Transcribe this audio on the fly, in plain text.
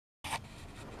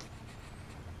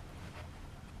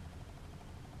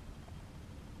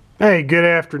Hey, good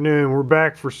afternoon. We're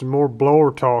back for some more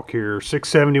blower talk here.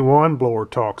 671 blower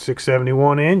talk,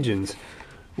 671 engines.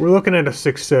 We're looking at a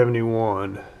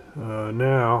 671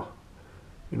 now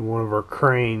in one of our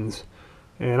cranes.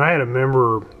 And I had a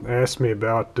member ask me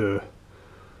about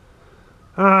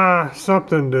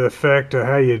something to affect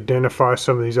how you identify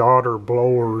some of these otter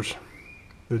blowers,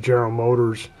 the General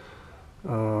Motors.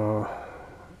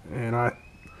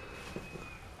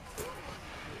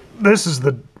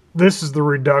 This is the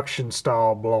reduction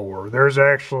style blower. There's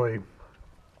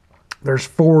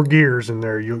 4 gears in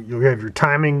there. You'll have your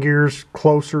timing gears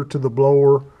closer to the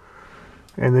blower,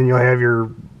 and then you'll have your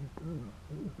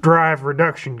drive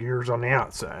reduction gears on the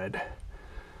outside.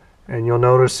 And you'll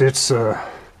notice it's I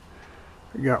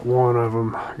got one of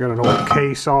them. I got an old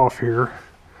case off here.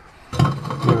 You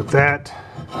know, that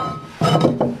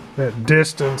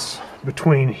distance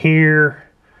between here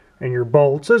and your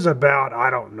bolts is about,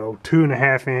 I don't know,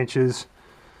 2.5 inches.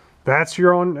 That's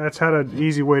how the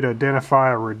easy way to identify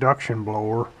a reduction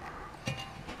blower.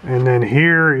 And then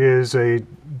here is a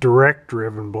direct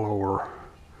driven blower.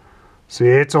 See,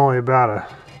 it's only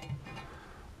about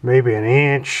maybe an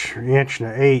inch and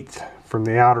 1/8 from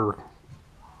the outer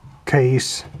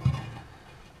case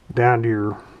down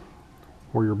to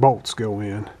where your bolts go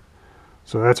in.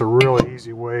 So that's a really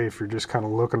easy way if you're just kind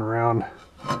of looking around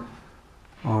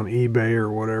on eBay or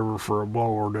whatever for a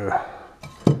blower to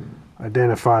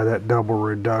identify that double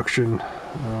reduction.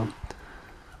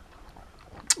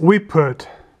 We put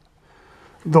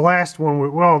the last one, the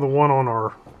one on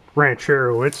our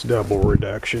Ranchero, it's double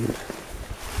reduction.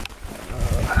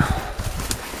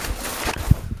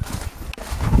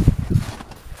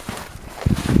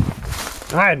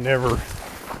 I had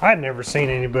never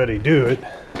seen anybody do it.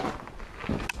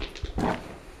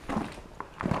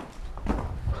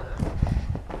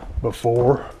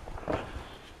 Before,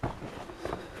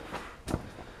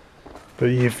 but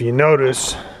if you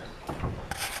notice,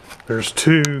 there's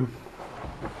two.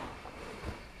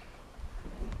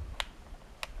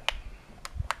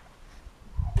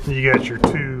 You got your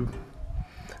two.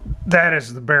 That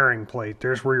is the bearing plate.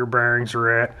 There's where your bearings are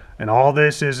at, and all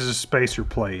this is a spacer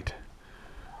plate.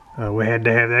 We had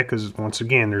to have that because, once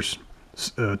again, there's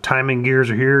timing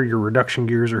gears are here, your reduction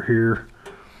gears are here,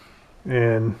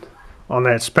 and on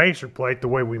that spacer plate, the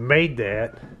way we made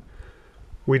that,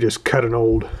 we just cut an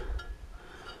old,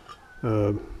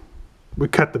 we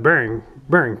cut the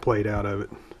bearing plate out of it.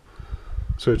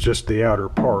 So it's just the outer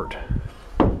part.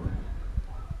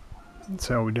 That's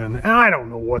how we done that. I don't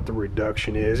know what the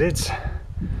reduction is. It's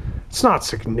not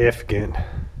significant.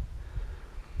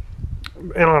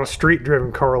 And on a street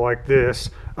driven car like this,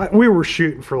 we were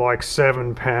shooting for like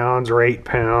 7 pounds or 8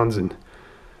 pounds, and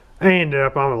I ended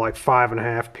up on like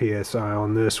 5.5 psi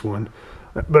on this one.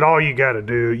 But all you got to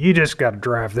do, you just got to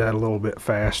drive that a little bit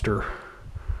faster.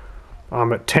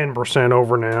 I'm at 10%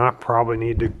 over now. I probably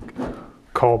need to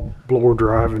call blower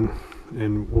drive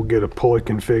and we'll get a pulley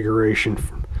configuration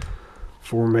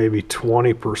for maybe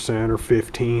 20% or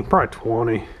 15, probably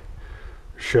 20.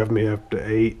 Shove me up to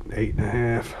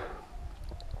 8.5.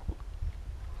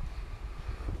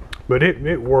 But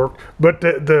it worked. But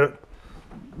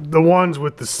the ones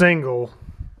with the single,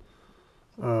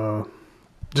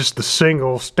 just the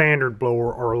single standard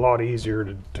blower, are a lot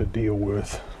easier to deal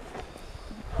with.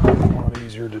 A lot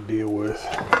easier to deal with.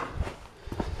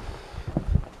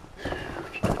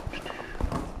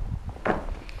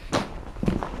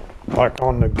 Like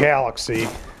on the Galaxy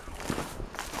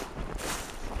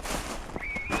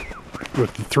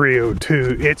with the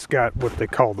 302, it's got what they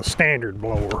call the standard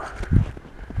blower.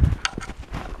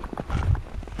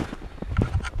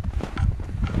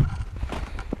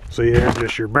 So here's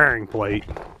just your bearing plate.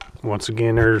 Once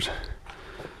again, there's,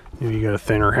 you got a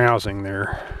thinner housing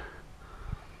there.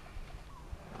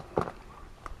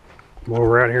 Well,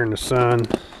 we're out here in the sun.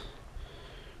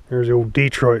 There's the old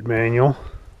Detroit manual.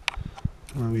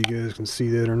 I don't know if you guys can see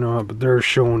that or not, but they're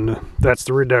showing that's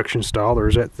the reduction style.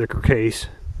 There's that thicker case.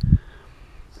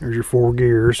 There's your 4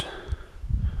 gears.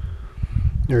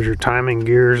 There's your timing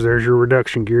gears. There's your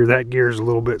reduction gear. That gear is a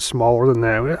little bit smaller than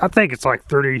that. I think it's like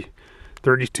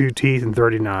 32 teeth and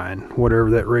 39, whatever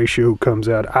that ratio comes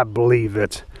out. I believe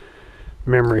that's,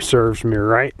 memory serves me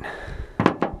right.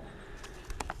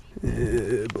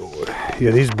 Boy.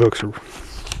 Yeah, these books are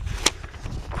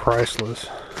priceless.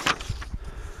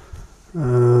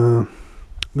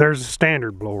 There's a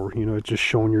standard blower. You know, it's just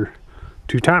showing your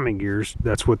 2 timing gears.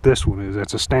 That's what this one is.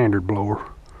 That's a standard blower.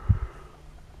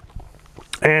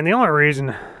 And the only reason,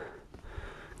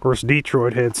 of course,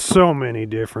 Detroit had so many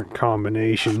different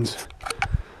combinations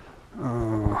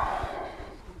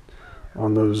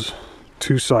on those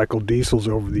 2-cycle diesels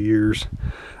over the years.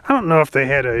 don't know if they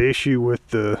had an issue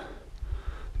with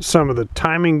some of the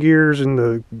timing gears in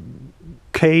the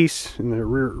case, in the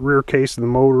rear case of the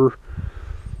motor.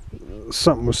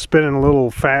 Something was spinning a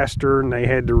little faster and they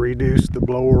had to reduce the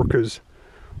blower, because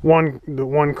the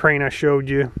one crane I showed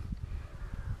you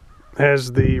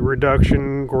has the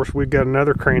reduction. Of course, we've got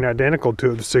another crane identical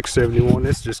to it, the 671.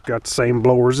 It's just got the same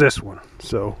blower as this one.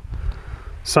 So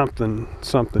something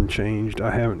changed.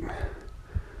 I haven't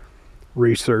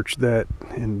researched that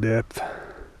in depth.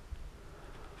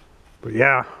 But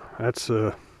yeah, that's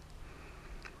a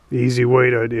easy way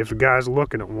to, if a guy's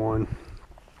looking at a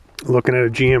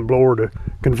GM blower to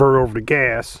convert over to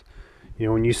gas, you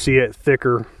know, when you see that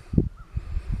thicker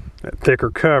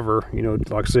cover, you know,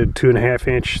 like I said, 2.5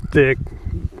 inch thick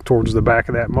towards the back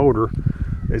of that motor,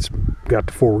 it's got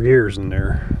the 4 gears in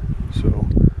there. So,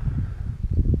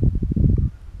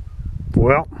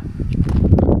 well,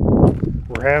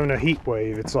 we're having a heat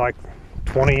wave. It's like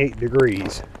 28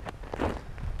 degrees.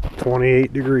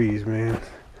 28 degrees, man.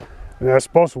 And that's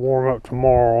supposed to warm up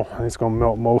tomorrow. It's gonna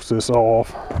melt most of this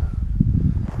off.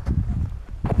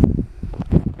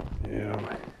 Yeah,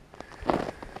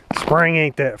 spring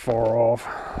ain't that far off.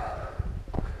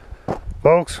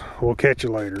 Folks, we'll catch you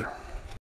later.